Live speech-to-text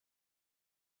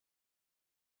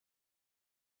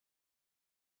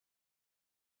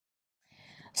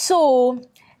So,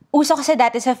 uso kasi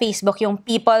dati sa Facebook yung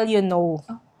people you know.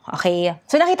 Okay?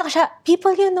 So, nakita ko siya,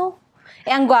 people you know.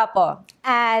 Eh, ang gwapo.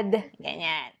 Add.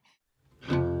 Ganyan.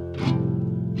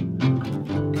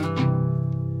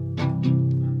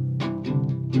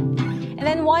 And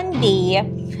then one day,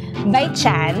 by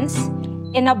chance,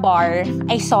 in a bar,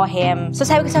 I saw him. So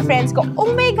sabi ko sa friends ko, oh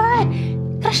my God!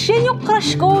 Crush yan yung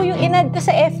crush ko, yung inad ko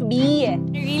sa FB. I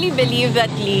really believe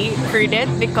that Lee heard it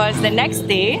because the next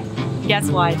day, guess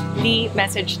what? Lee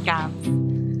messaged Cam.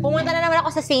 Pumunta na naman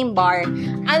ako sa same bar.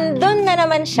 Andun na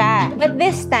naman siya. But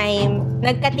this time,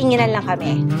 nagkatinginan lang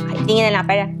kami. Okay, tinginan lang.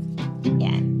 Pero,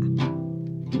 yan.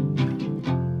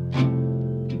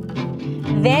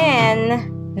 Then,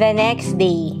 the next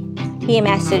day, he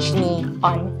messaged me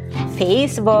on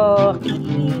Facebook.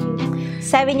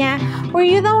 Sabi niya, were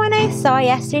you the one I saw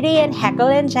yesterday in Heckle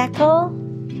and Jekyll?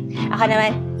 Ako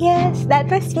naman, yes, that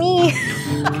was me.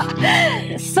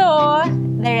 So,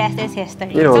 the rest is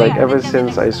history. You know, so, like yeah, ever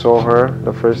since I saw her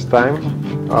the first time,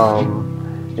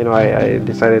 you know, I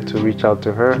decided to reach out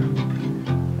to her,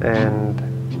 and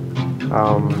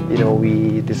you know,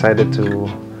 we decided to,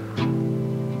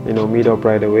 you know, meet up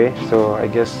right away. So I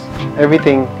guess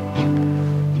everything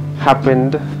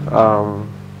happened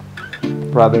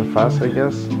rather fast, I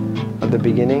guess, at the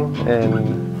beginning,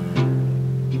 and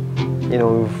you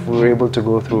know, we were able to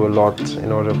go through a lot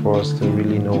in order for us to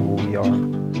really know who we are.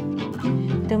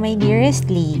 To my dearest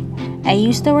Lee, I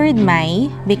use the word my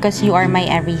because you are my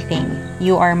everything.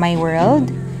 You are my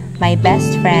world, my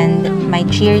best friend, my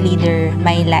cheerleader,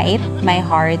 my light, my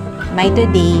heart, my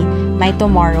today, my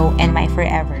tomorrow, and my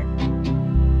forever.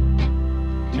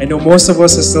 I know most of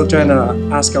us are still trying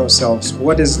to ask ourselves,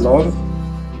 what is love?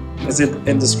 Is it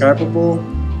indescribable?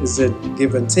 Is it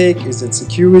give and take? Is it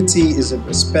security? Is it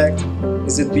respect?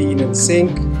 Is it being in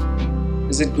sync?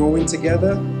 Is it growing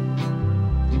together?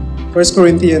 1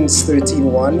 Corinthians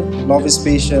 13:1, love is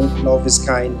patient, love is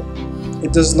kind.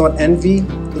 It does not envy,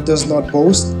 it does not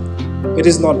boast, it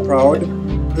is not proud,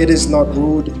 it is not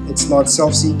rude, it's not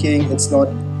self-seeking, it's not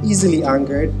easily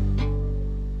angered.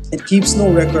 It keeps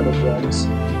no record of wrongs.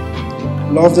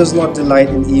 Love does not delight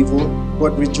in evil,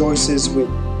 but rejoices with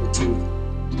the truth.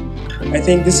 I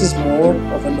think this is more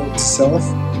of a note to self.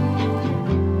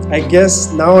 I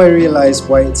guess now I realize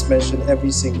why it's mentioned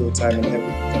every single time in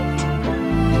every event.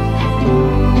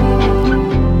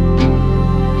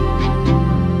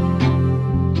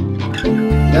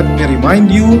 Let me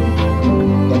remind you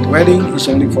that wedding is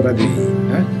only for a day.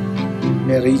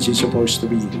 Marriage is supposed to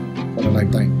be for a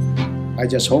lifetime. I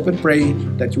just hope and pray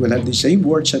that you will have the same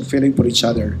words and feeling for each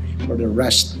other for the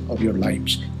rest of your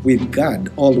lives, with God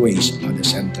always at the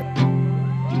center.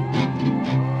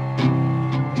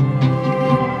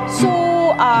 So,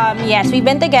 yes, we've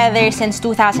been together since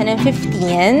 2015,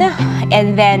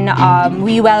 and then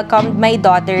we welcomed my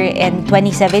daughter in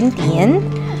 2017,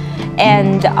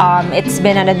 and it's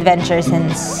been an adventure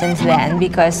since then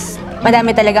because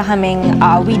madami talaga kaming,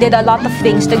 we did a lot of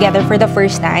things together for the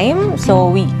first time.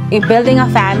 So we're building a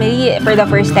family for the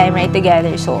first time right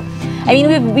together. So, I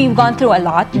mean, we've gone through a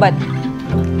lot, but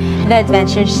the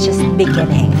adventure is just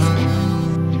beginning.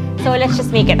 So let's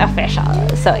just make it official.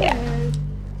 So yeah.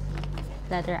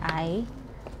 Letter I.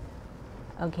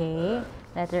 Okay.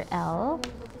 Letter L.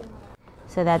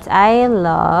 So that's I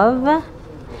love.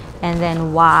 And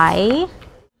then Y.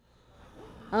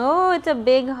 Oh, it's a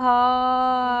big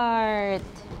heart.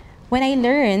 When I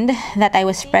learned that I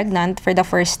was pregnant for the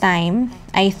first time,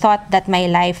 I thought that my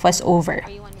life was over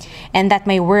and that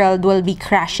my world will be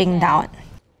crashing down.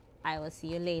 I will see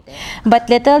you later. But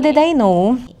little did I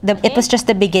know, it was just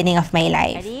the beginning of my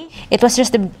life. It was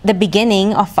just the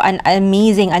beginning of an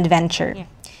amazing adventure.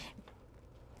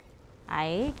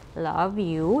 I love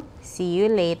you. See you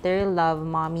later. Love,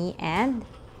 Mommy and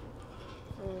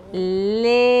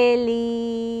Lily.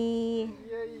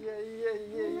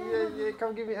 Yeah.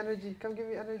 Come give me energy. Come give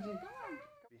me energy.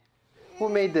 Who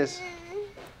made this?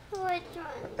 Which one?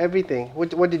 Everything.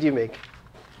 What did you make?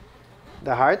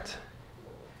 The heart?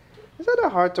 Is that a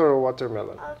heart or a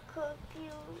watermelon? A cookie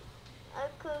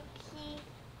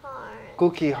heart.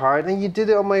 Cookie heart. And you did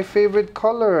it on my favorite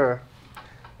color.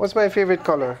 What's my favorite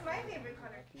color?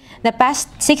 The past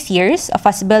 6 years of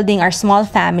us building our small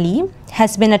family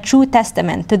has been a true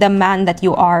testament to the man that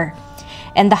you are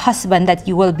and the husband that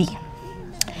you will be.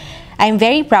 I'm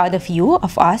very proud of you,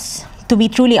 of us. To be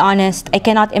truly honest, I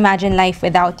cannot imagine life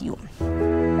without you.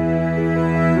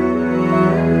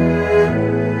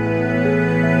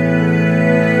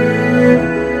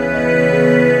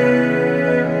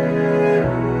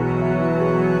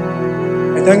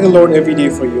 I thank the Lord every day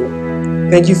for you.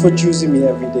 Thank you for choosing me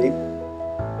every day.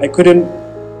 I couldn't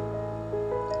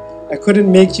I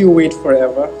couldn't make you wait for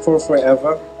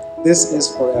forever. This is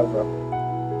forever.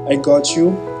 I got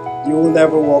you. You will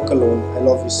never walk alone. I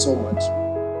love you so much.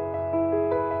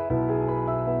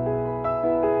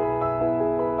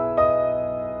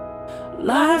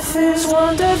 Life is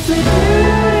wonderfully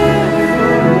beautiful.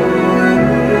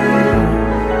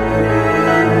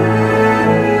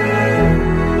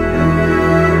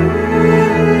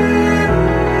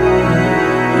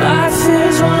 Life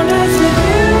is wonderfully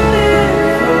beautiful.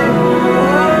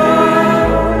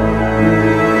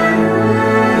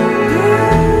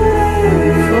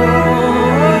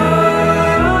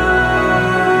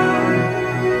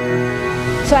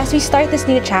 So as we start this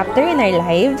new chapter in our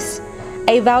lives,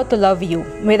 I vow to love you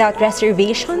without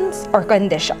reservations or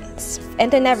conditions,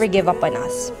 and to never give up on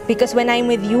us. Because when I'm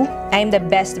with you, I'm the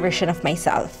best version of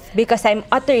myself. Because I'm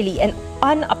utterly and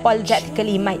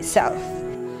unapologetically myself.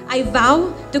 I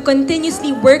vow to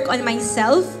continuously work on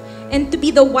myself and to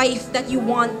be the wife that you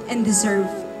want and deserve.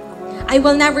 I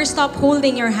will never stop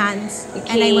holding your hands,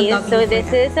 and I will love so you this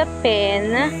forever. is a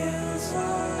pin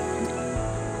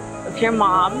of your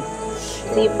mom.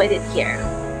 So you put it here.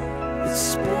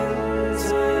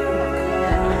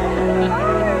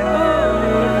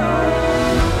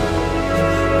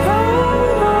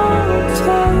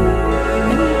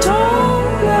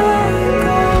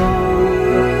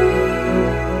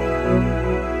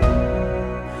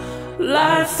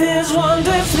 Life is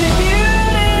wonderfully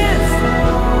beautiful.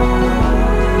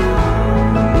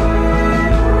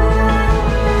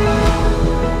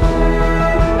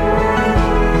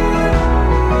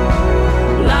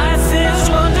 Life is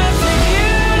wonderfully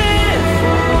beautiful.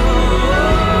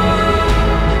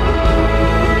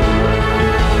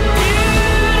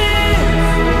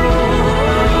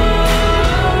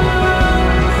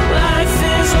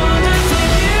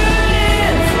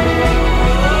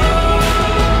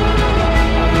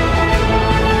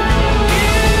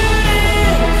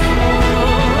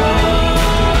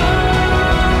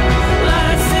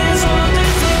 Life is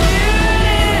wonderfully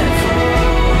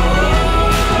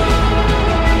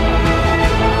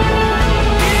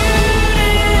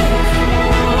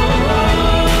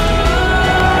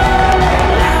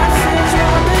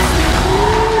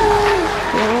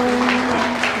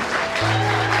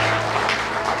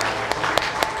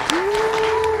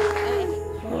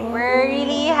We're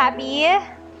really happy.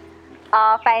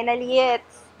 Finally,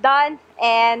 it's done,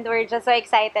 and we're just so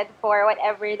excited for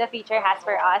whatever the future has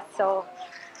for us. So,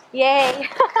 yay!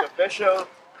 Official.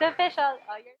 It's official.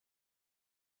 Oh,